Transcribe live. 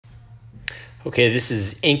Okay, this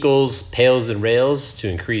is ankles, PAILs, and rails to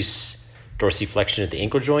increase dorsiflexion at the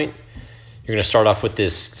ankle joint. You're gonna start off with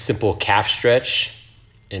this simple calf stretch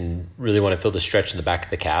and really wanna feel the stretch in the back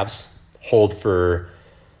of the calves. Hold for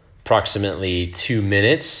approximately 2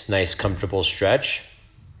 minutes, nice comfortable stretch.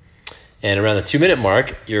 And around the 2-minute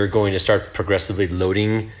mark, you're going to start progressively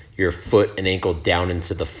loading your foot and ankle down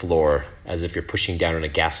into the floor as if you're pushing down on a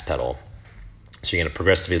gas pedal. So you're gonna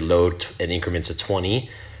progressively load in increments of 20,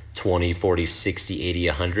 40, 60, 80,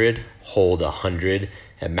 100, hold 100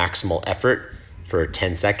 at maximal effort for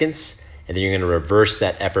 10 seconds. And then you're gonna reverse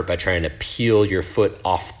that effort by trying to peel your foot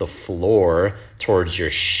off the floor towards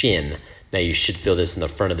your shin. Now you should feel this in the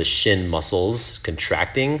front of the shin muscles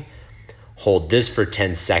contracting. Hold this for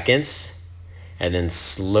 10 seconds and then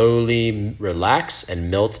slowly relax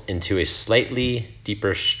and melt into a slightly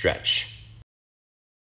deeper stretch.